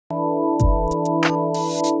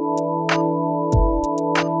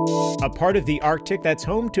A part of the Arctic that's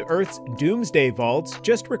home to Earth's Doomsday vaults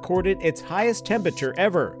just recorded its highest temperature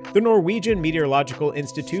ever. The Norwegian Meteorological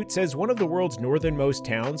Institute says one of the world's northernmost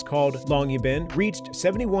towns, called Longyearbyen, reached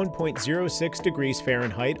 71.06 degrees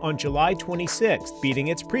Fahrenheit on July 26th, beating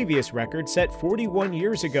its previous record set 41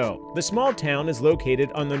 years ago. The small town is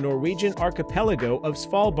located on the Norwegian archipelago of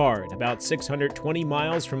Svalbard, about 620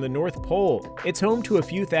 miles from the North Pole. It's home to a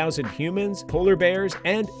few thousand humans, polar bears,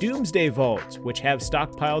 and Doomsday vaults, which have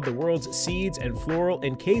stockpiled the world's seeds and floral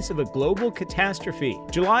in case of a global catastrophe.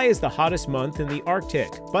 July is the hottest month in the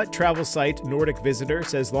Arctic, but travel site Nordic Visitor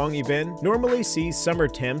says Longyearbyen normally sees summer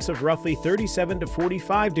temps of roughly 37 to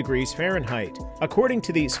 45 degrees Fahrenheit. According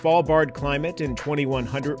to the Svalbard Climate in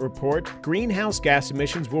 2100 report, greenhouse gas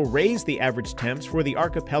emissions will raise the average temps for the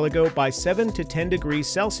archipelago by 7 to 10 degrees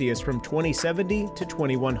Celsius from 2070 to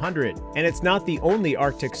 2100. And it's not the only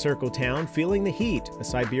Arctic Circle town feeling the heat. A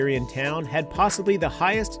Siberian town had possibly the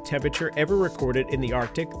highest temperature ever recorded in the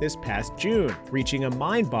Arctic this past June, reaching a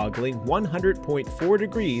mind-boggling 100.4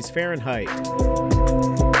 degrees Fahrenheit.